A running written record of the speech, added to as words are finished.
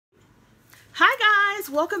Hi guys,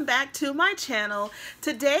 welcome back to my channel.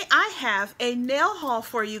 Today I have a nail haul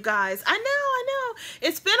for you guys. I know.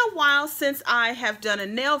 It's been a while since I have done a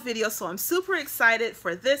nail video, so I'm super excited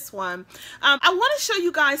for this one. I want to show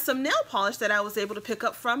you guys some nail polish that I was able to pick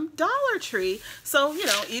up from Dollar Tree. So, you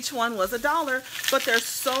know, each one was $1, but they're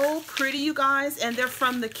so pretty, you guys, and they're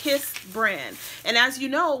from the Kiss brand. And as you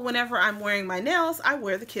know, whenever I'm wearing my nails, I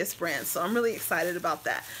wear the Kiss brand, so I'm really excited about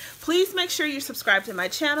that. Please make sure you subscribe to my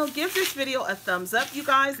channel. Give this video a thumbs up, you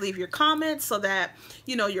guys. Leave your comments so that,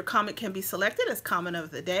 you know, your comment can be selected as comment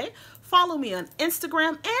of the day. Follow me on Instagram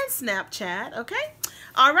and Snapchat, okay?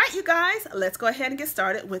 All right, you guys, let's go ahead and get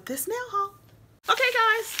started with this nail haul. Okay,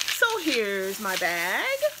 guys, so here's my bag.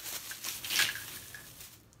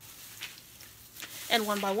 And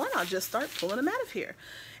one by one, I'll just start pulling them out of here.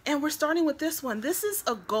 And we're starting with this one. This is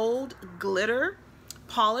a gold glitter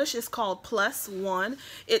polish. Is called Plus One.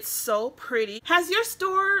 It's so pretty. Has your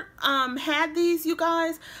store had these, you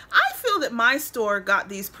guys? I feel that my store got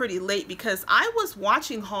these pretty late because I was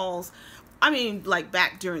watching hauls, I mean, like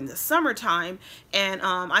back during the summertime, and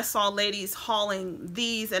I saw ladies hauling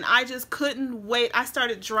these and I just couldn't wait. I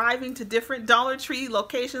started driving to different Dollar Tree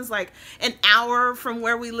locations like an hour from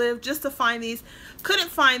where we live just to find these. Couldn't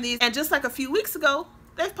find these, and just like a few weeks ago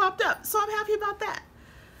they've popped up, so I'm happy about that.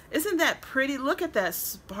 Isn't that pretty? Look at that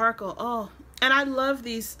sparkle. Oh, and I love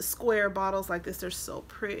these square bottles like this. They're so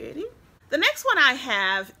pretty. The next one I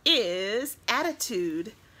have is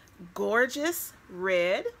Attitude Gorgeous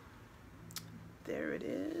Red. There it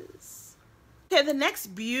is. Okay, the next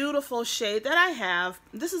beautiful shade that I have,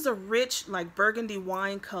 this is a rich like burgundy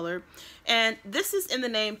wine color, and this is in the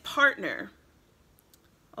name Partner.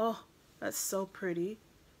 Oh, that's so pretty.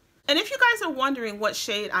 And if you guys are wondering what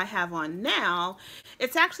shade I have on now,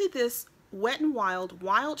 it's actually this Wet n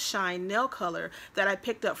Wild Shine nail color that I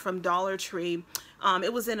picked up from Dollar Tree.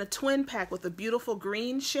 It was in a twin pack with a beautiful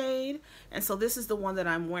green shade, and so this is the one that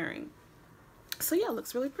I'm wearing. So yeah, it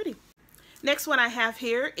looks really pretty. Next one I have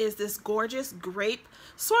here is this gorgeous grape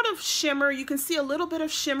sort of shimmer. You can see a little bit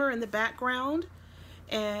of shimmer in the background,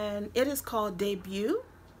 and it is called Debut.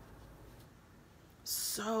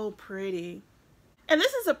 So pretty. And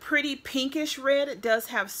this is a pretty pinkish red. It does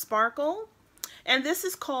have sparkle. And this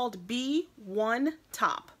is called B1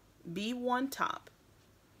 Top. B1 Top.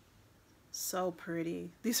 So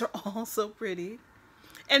pretty. These are all so pretty.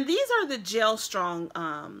 And these are the gel strong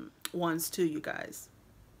ones too, you guys.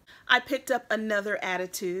 I picked up another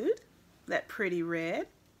Attitude, that pretty red.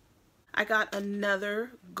 I got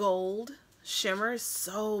another gold shimmer.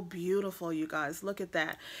 So beautiful, you guys. Look at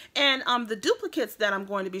that. And the duplicates that I'm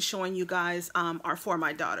going to be showing you guys are for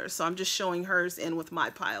my daughter, so I'm just showing hers in with my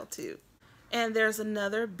pile too. And there's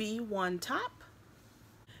another B1 Top,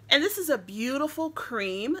 and this is a beautiful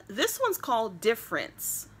cream. This one's called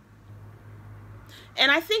Difference,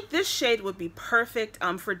 and I think this shade would be perfect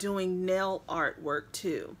for doing nail artwork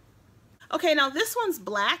too. Okay, now this one's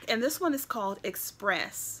black, and this one is called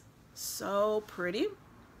Express. So pretty.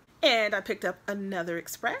 And I picked up another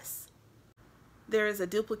Express. There is a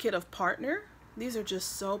duplicate of Partner. These are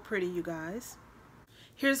just so pretty, you guys.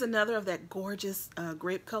 Here's another of that gorgeous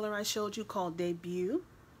grape color I showed you called Debut.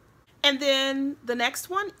 And then the next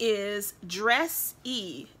one is Dress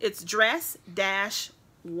E. It's Dress-Y.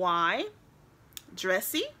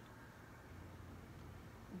 Dressy.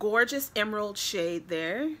 Gorgeous emerald shade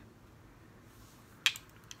there.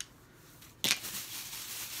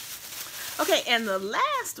 Okay, and the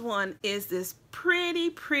last one is this pretty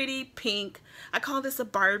pink. I call this a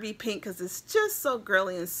Barbie pink because it's just so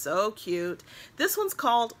girly and so cute. This one's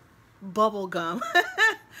called Bubblegum.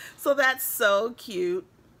 So that's so cute.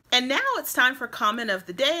 And now it's time for comment of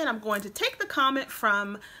the day, and I'm going to take the comment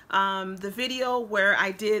from the video where I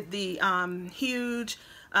did the huge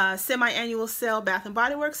semi-annual sale Bath &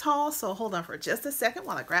 Body Works haul. So hold on for just a second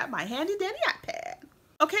while I grab my handy dandy iPad.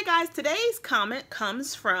 Okay guys, today's comment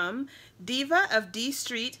comes from Diva of D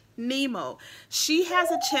Street Nemo. She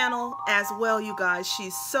has a channel as well, you guys.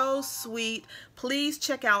 She's so sweet. Please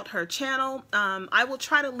check out her channel. I will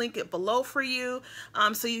try to link it below for you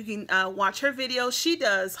so you can watch her videos. She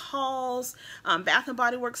does hauls, Bath &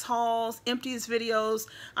 Body Works hauls, empties videos.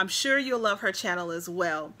 I'm sure you'll love her channel as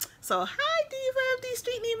well. So hi Diva of D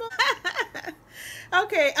Street Nemo.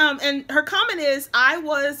 Okay, and her comment is, I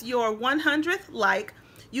was your 100th like.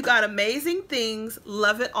 You got amazing things.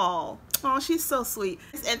 Love it all. Oh, she's so sweet.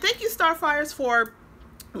 And thank you, Starfires, for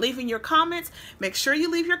leaving your comments. Make sure you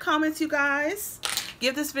leave your comments, you guys.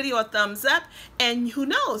 Give this video a thumbs up, and who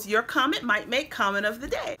knows, your comment might make comment of the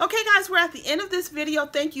day. Okay, guys, we're at the end of this video.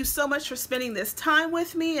 Thank you so much for spending this time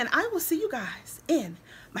with me, and I will see you guys in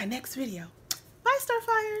my next video. Bye,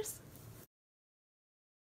 Starfires.